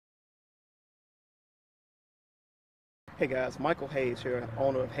Hey guys, Michael Hayes here,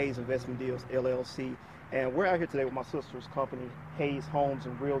 owner of Hayes Investment Deals LLC, and we're out here today with my sister's company, Hayes Homes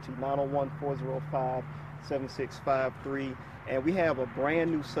and Realty, 901-405-7653, and we have a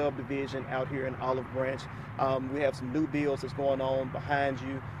brand new subdivision out here in Olive Branch. We have some new builds that's going on behind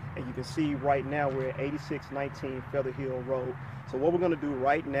you, and you can see right now we're at 8619 Feather Hill Road. So what we're going to do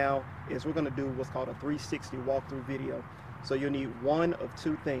right now is we're going to do what's called a 360 walkthrough video. So you'll need one of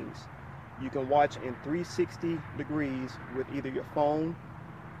two things. You can watch in 360 degrees with either your phone,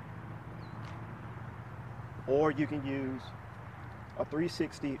 or you can use a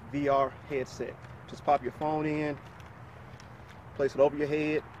 360 VR headset. Just pop your phone in, place it over your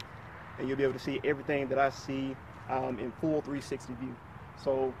head, and you'll be able to see everything that I see in full 360 view.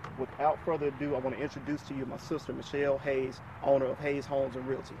 So without further ado, I want to introduce to you my sister, Michelle Hayes, owner of Hayes Homes and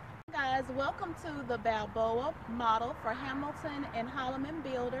Realty. Guys, welcome to the Balboa model for Hamilton and Holloman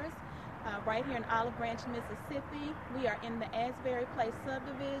builders. Right here in Olive Branch, Mississippi. We are in the Asbury Place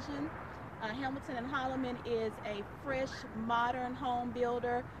subdivision. Hamilton and Holloman is a fresh, modern home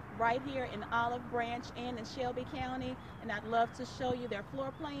builder right here in Olive Branch and in Shelby County. And I'd love to show you their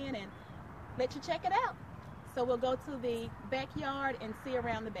floor plan and let you check it out. So we'll go to the backyard and see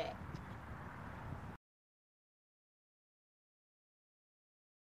around the back.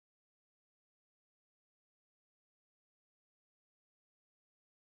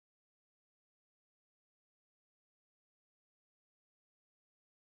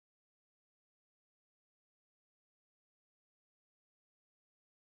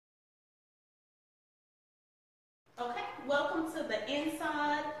 Okay, welcome to the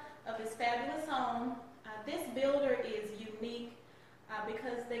inside of this fabulous home. This builder is unique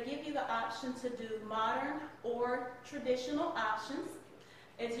because they give you the option to do modern or traditional options.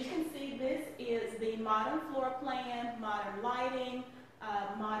 As you can see, this is the modern floor plan, modern lighting,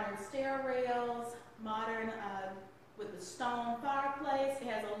 modern stair rails, modern with the stone fireplace. It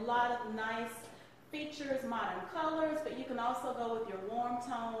has a lot of nice features, modern colors, but you can also go with your warm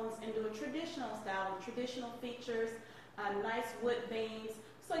tones and do a traditional style with traditional features, nice wood beams,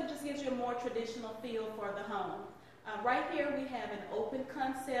 so it just gives you a more traditional feel for the home. Right here we have an open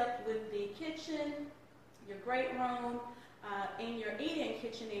concept with the kitchen, your great room, and your eat-in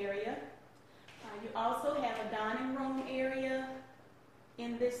kitchen area. You also have a dining room area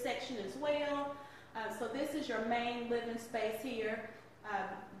in this section as well. So this is your main living space here.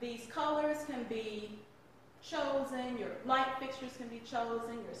 These colors can be chosen, your light fixtures can be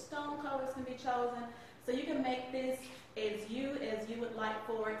chosen, your stone colors can be chosen, so you can make this as you would like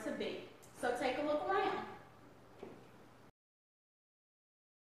for it to be. So take a look around.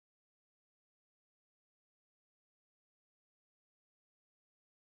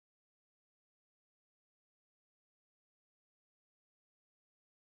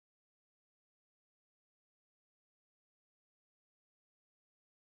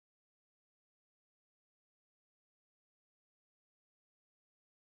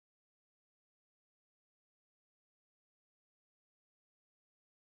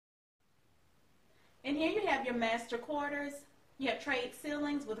 And here you have your master quarters. You have trade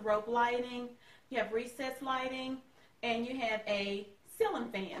ceilings with rope lighting. You have recessed lighting, and you have a ceiling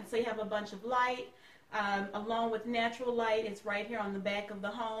fan. So you have a bunch of light, along with natural light. It's right here on the back of the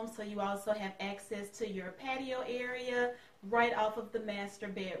home. So you also have access to your patio area right off of the master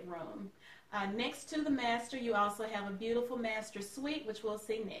bedroom. Next to the master, you also have a beautiful master suite, which we'll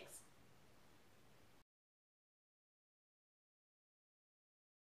see next.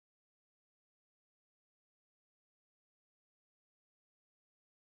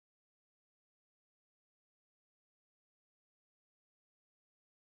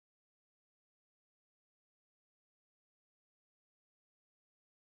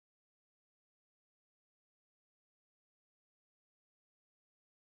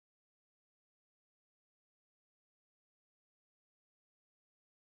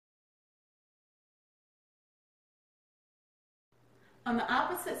 On the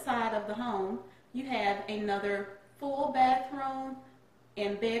opposite side of the home, you have another full bathroom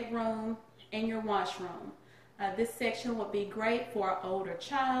and bedroom and your washroom. This section would be great for an older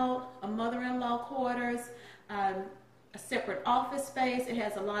child, a mother-in-law quarters, a separate office space. It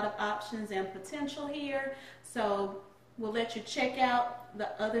has a lot of options and potential here, so we'll let you check out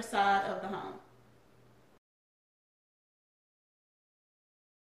the other side of the home.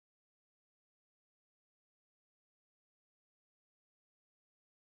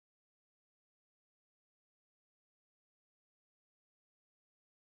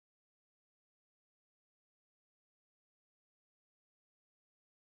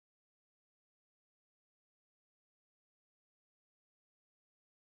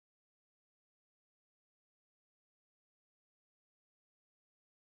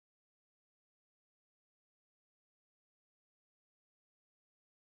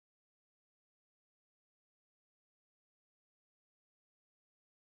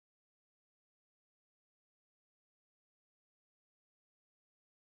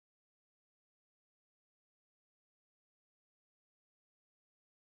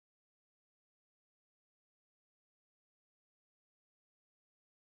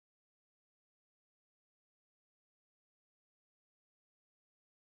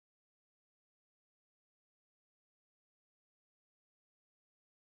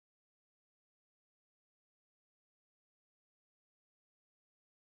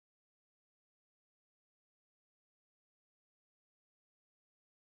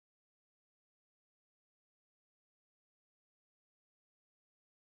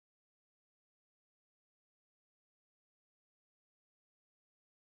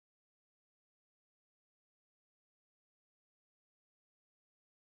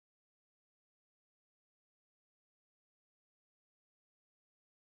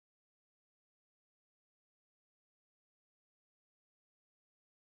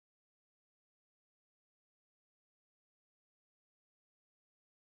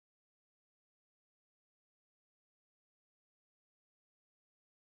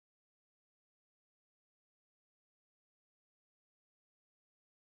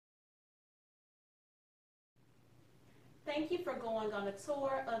 Thank you for going on a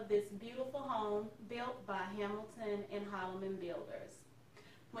tour of this beautiful home built by Hamilton and Holloman Builders.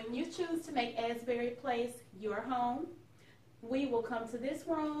 When you choose to make Asbury Place your home, we will come to this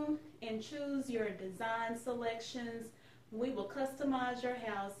room and choose your design selections. We will customize your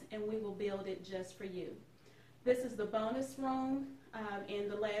house and we will build it just for you. This is the bonus room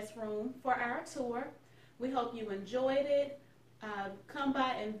and the last room for our tour. We hope you enjoyed it. Come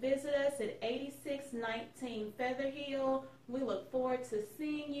by and visit us at 8619 Feather Hill. We look forward to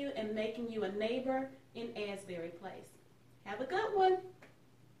seeing you and making you a neighbor in Asbury Place. Have a good one.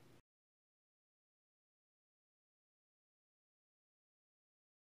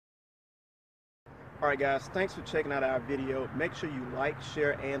 All right, guys, thanks for checking out our video. Make sure you like,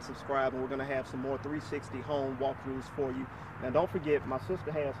 share, and subscribe, and we're going to have some more 360 home walkthroughs for you. Now, don't forget, my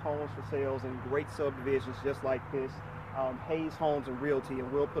sister has homes for sales in great subdivisions just like this, Hayes Homes and Realty,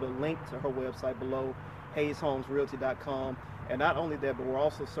 and we'll put a link to her website below, hayeshomesrealty.com. And not only that, but we're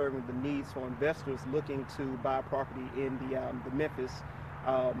also serving the needs for investors looking to buy property in the Memphis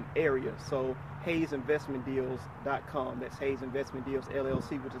area. So hayesinvestmentdeals.com. That's Hayes Investment Deals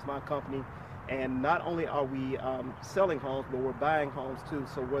LLC, which is my company. And not only are we selling homes, but we're buying homes too.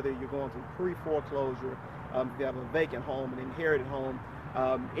 So whether you're going through pre-foreclosure, if you have a vacant home, an inherited home,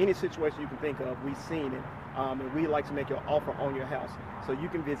 any situation you can think of, we've seen it. And we'd like to make your offer on your house. So you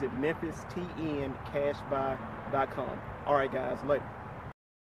can visit memphistncashbuy.com. All right, guys, later.